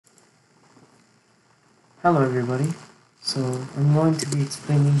Hello everybody. So I'm going to be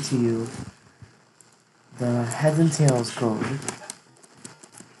explaining to you the heads and tails code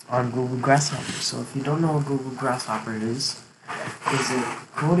on Google Grasshopper. So if you don't know what Google Grasshopper is a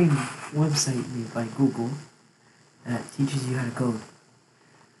coding website made by Google that teaches you how to code.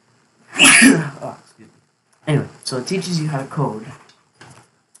 Oh, excuse me. Anyway, so it teaches you how to code,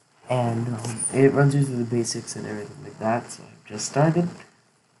 and it runs you through the basics and everything like that. So I've just started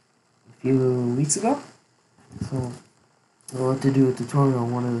a few weeks ago. So I want to do a tutorial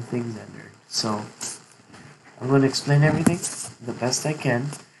on one of the things I learned. So I'm going to explain everything the best I can,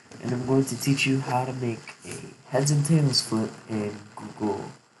 and I'm going to teach you how to make a heads and tails flip in Google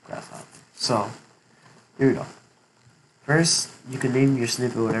Grasshopper. So here we go. First, you can name your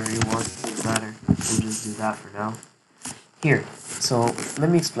snippet whatever you want. It doesn't matter. We'll just do that for now. Here. So let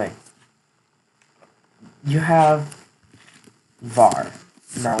me explain. You have var.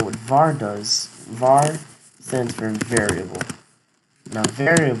 Now what var does, var stands for variable. Now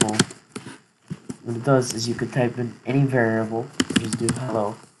variable, what it does is you could type in any variable, just do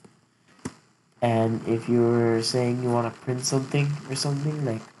hello, and if you're saying you want to print something or something,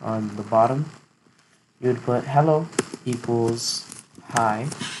 like on the bottom, you would put hello equals hi.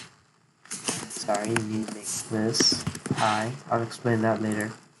 Sorry, you need to make this hi. I'll explain that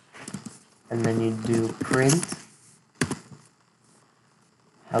later. And then you do print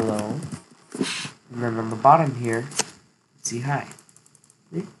hello, and then on the bottom here, see hi.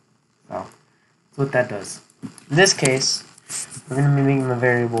 See? So that's what that does. In this case, we're going to be making the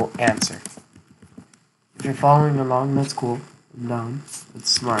variable answer. If you're following along, that's cool. I'm down. That's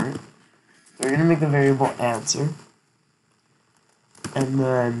smart. We're going to make the variable answer. And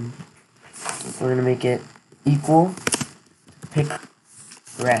then we're going to make it equal pick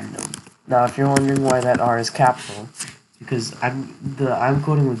random. Now, if you're wondering why that R is capital, because I'm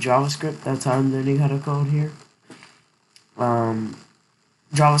coding with JavaScript. That's how I'm learning how to code here.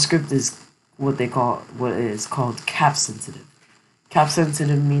 JavaScript is what is called cap sensitive. Cap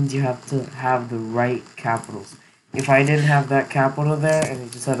sensitive means you have to have the right capitals. If I didn't have that capital there and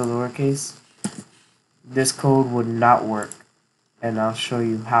it just had a lowercase, this code would not work. And I'll show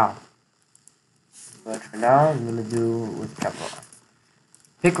you how. But for now, I'm going to do it with capital R.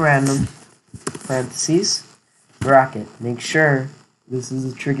 Pick random, parentheses, bracket. Make sure, this is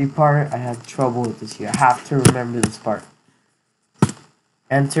a tricky part. I had trouble with this here. I have to remember this part.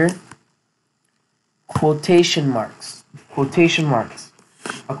 Enter. Quotation marks. Quotation marks.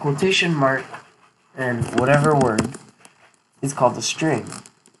 A quotation mark and whatever word is called a string.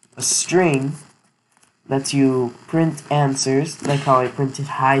 A string lets you print answers, like how I printed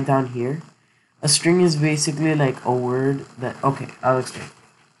hi down here. A string is basically like a word that, okay, I'll explain.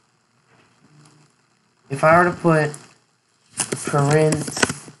 If I were to put print,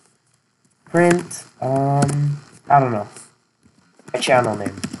 I don't know, my channel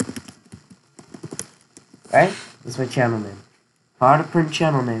name, right? That's my channel name. If I were to print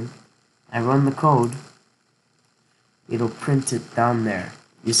channel name, I run the code, it'll print it down there.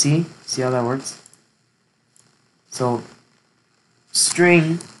 You see? See how that works? So,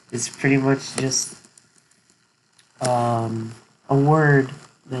 string is pretty much just a word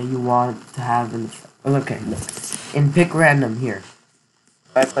that you want to have in the front. Okay, look. In pick random here,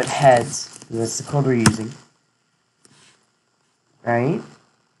 if I put heads, that's the code we're using, right?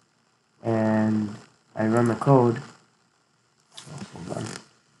 And I run the code. Oh, hold on.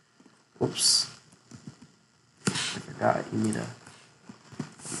 Whoops. I forgot. You need a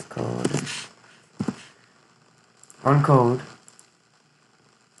code. Run code.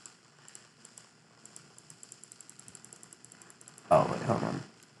 Oh, wait, hold on.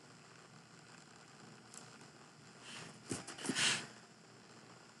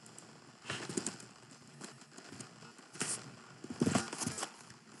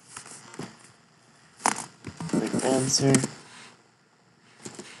 Click answer.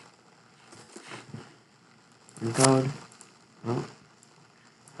 Run code. Oh.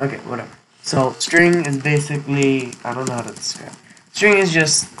 Okay, whatever. So, string is basically, I don't know how to describe. String is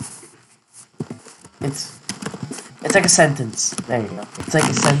just, it's like a sentence. There you go. It's like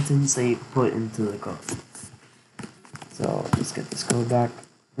a sentence that you put into the code. So, let's get this code back.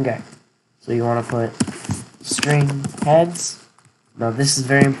 Okay. So, you want to put string heads. Now, this is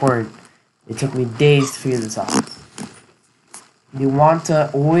very important. It took me days to figure this out. You want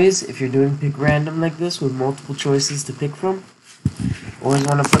to always, if you're doing pick random like this with multiple choices to pick from, always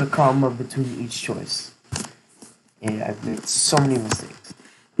want to put a comma between each choice. And I've made so many mistakes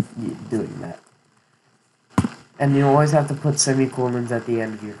doing that. And you always have to put semicolons at the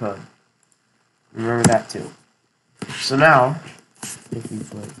end of your code. Remember that too. So now, if you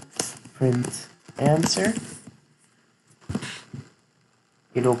put print answer,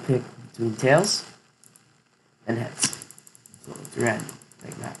 it'll pick between tails and heads. So it's random,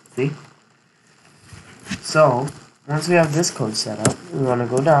 like that, see? So, once we have this code set up, we want to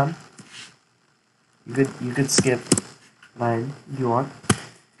go down. You could skip line if you want.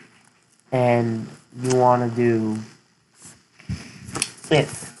 And you want to do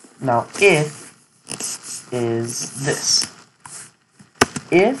if. Now, if is this.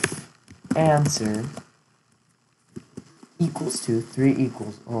 If answer equals to 3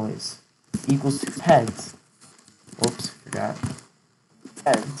 equals always equals to heads. Oops, forgot.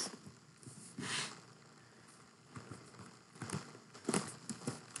 Heads.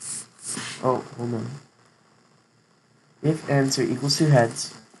 Oh, hold on. If answer equals to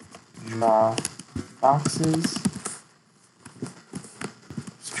heads, draw boxes,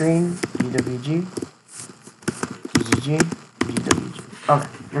 string, GWG, GGG, GWG. Okay,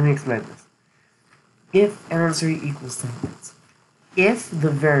 let me explain this. If answer equals to heads, if the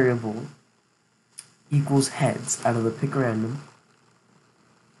variable equals heads out of the pick random,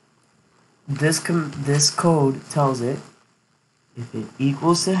 this code tells it if it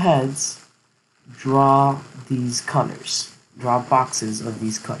equals to heads, draw these colors. Draw boxes of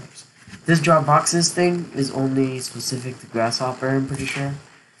these colors. This draw boxes thing is only specific to Grasshopper, I'm pretty sure.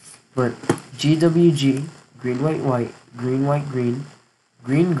 But GWG, green, white, white, green, white, green,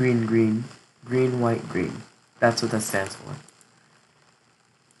 green, green, green, green, white, green. That's what that stands for.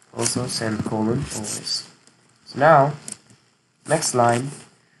 Also, semicolon, always. So now, next line,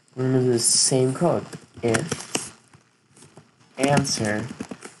 we're going to do the same code. If answer,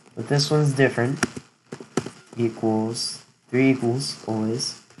 but this one's different, equals, 3 equals,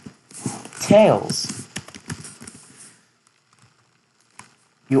 always, tails.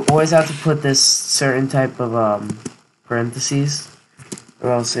 You always have to put this certain type of parentheses,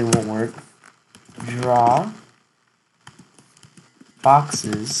 or else it won't work. Draw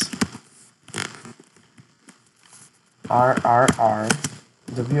boxes RRR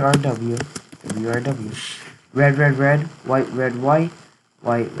WRW WRW red red red white red white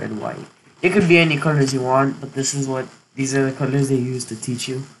white red white. It could be any colors you want, but these are the colors they use to teach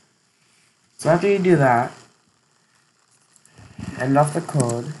you. So after you do that, end off the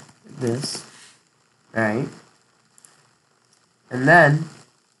code this, right? And then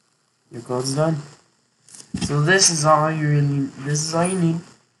your code's done. So this is all you need. So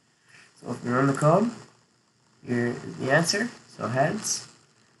if you run the code, here is the answer. So heads,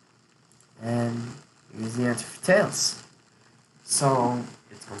 and here's the answer for tails. So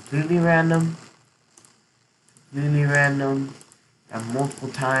it's completely random. And multiple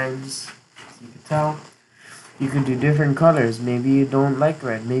times, as you can tell. You can do different colors. Maybe you don't like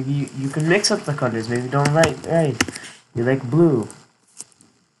red. Maybe you can mix up the colors. Maybe you don't like red. You like blue.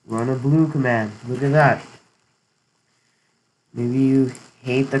 Run a blue command. Look at that. Maybe you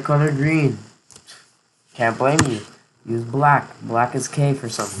hate the color green. Can't blame you. Use black. Black is K for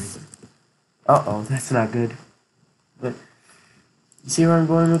some reason. Uh-oh, that's not good. But you see where I'm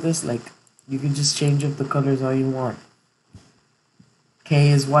going with this? Like, you can just change up the colors all you want. K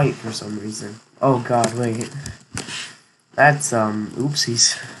is white for some reason. Oh god, wait. That's,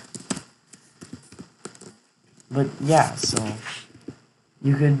 oopsies. But yeah, so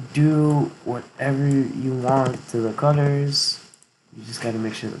you could do whatever you want to the colors. You just gotta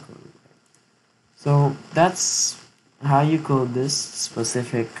make sure the colors are right. So that's how you code this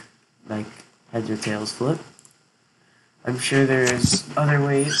specific, like, heads or tails flip. I'm sure there's other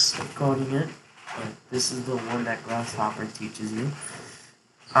ways of coding it, but this is the one that Grasshopper teaches you.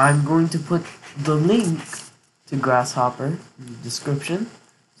 I'm going to put the link to Grasshopper in the description,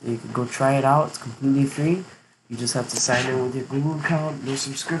 so you can go try it out. It's completely free. You just have to sign in with your Google account, no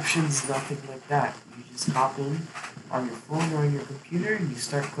subscriptions, nothing like that. You just hop in on your phone or on your computer and you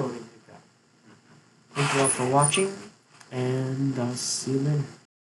start coding like that. Thank you all for watching, and I'll see you later.